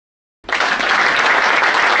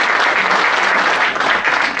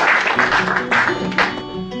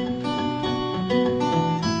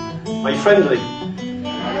Are you friendly?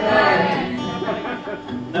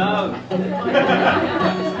 No.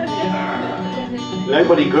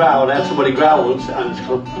 Nobody growled. I had somebody growl once at Anna's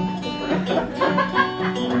Club.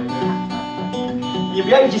 You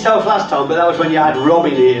behaved yourself last time, but that was when you had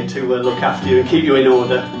Robin here to look after you and keep you in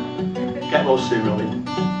order. Get well soon, Robin.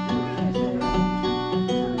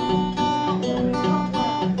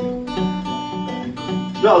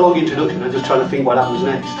 It's not a long introduction, I'm just trying to think what happens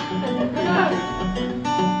next.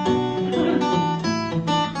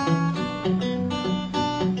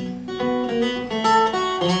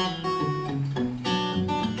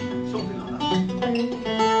 Something like that.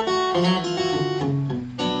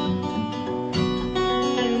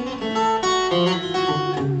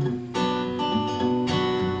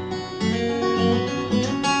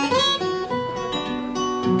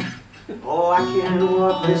 Oh, I can't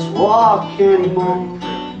walk this walk anymore.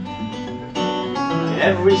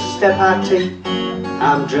 Every step I take,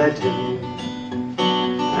 I'm dreading.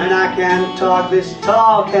 And I can't talk this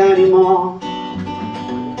talk anymore.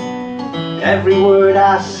 Every word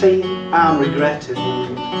I say, I'm regretting.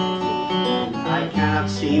 I cannot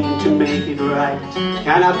seem to make it right.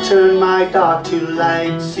 Cannot turn my dark to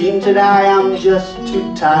light. Seems that I am just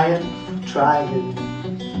too tired for trying.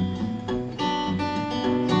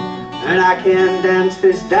 And I can't dance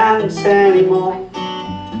this dance anymore.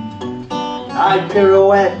 I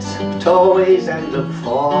pirouette, but always end up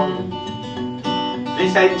falling.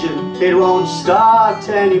 This engine, it won't start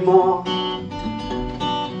anymore.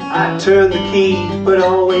 I turn the key, but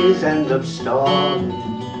always end up stalling.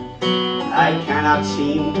 I cannot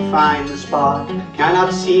seem to find the spark,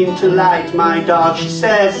 cannot seem to light my dark. She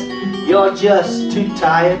says, you're just too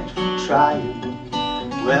tired for trying.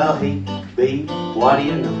 Well, hey, babe, what do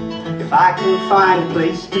you know? If I can find a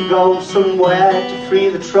place to go, somewhere to free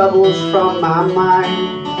the troubles from my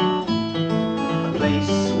mind, a place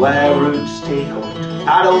where roots take hold,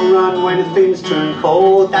 I don't run when things turn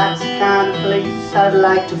cold. That's the kind of place I'd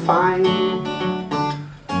like to find.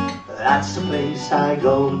 That's the place I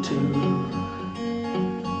go to.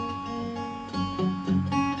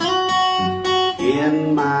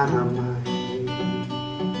 In my mind.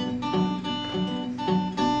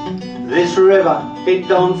 This river, it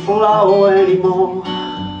don't flow anymore.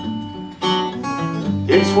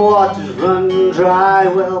 Its waters run dry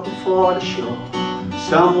well before the shore.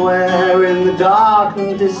 Somewhere in the dark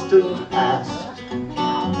and distant past,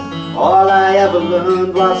 all I ever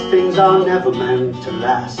learned was things are never meant to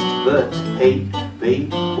last. But hey,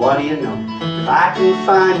 babe, what do you know? If I can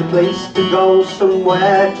find a place to go,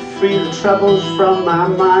 somewhere to free the troubles from my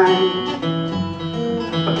mind,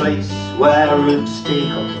 a place where roots take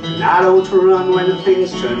hold and I don't run when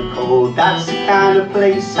things turn cold, that's the kind of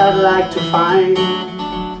place I'd like to find.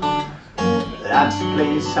 That's the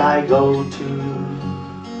place I go to.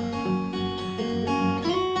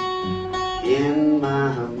 In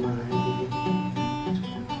my mind.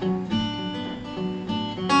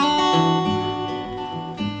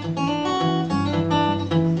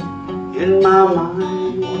 In my mind.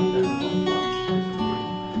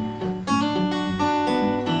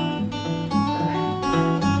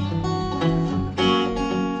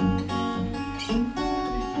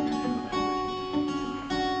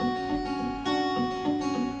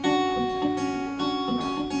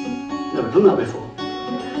 Never done that before.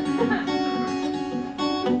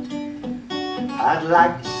 I'd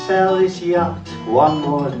like to sell this yacht one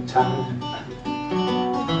more time.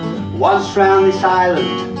 Once round this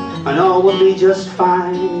island and all would be just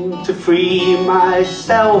fine, to free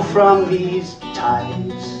myself from these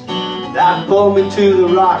tides that pull me to the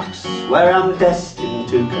rocks where I'm destined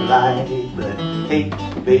to collide. But hey,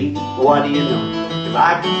 babe, what do you know? If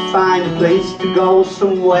I could find a place to go,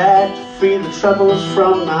 somewhere to free the troubles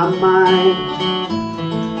from my mind,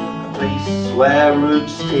 a place where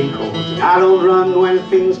roots take hold and I don't run when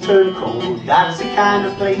things turn cold, that's the kind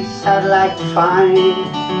of place I'd like to find.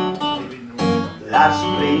 That's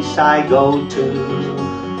the place I go to.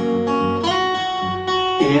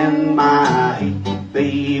 In my,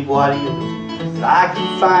 babe, what do you know? If I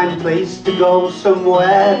could find a place to go,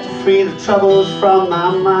 somewhere to free the troubles from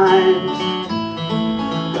my mind,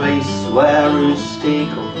 a place where roots take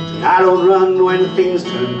hold and I don't run when things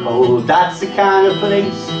turn cold, that's the kind of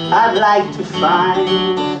place I'd like to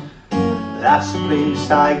find. That's the place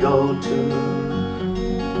I go to.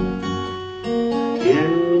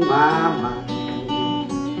 In my mind.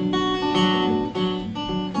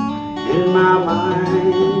 In my mind.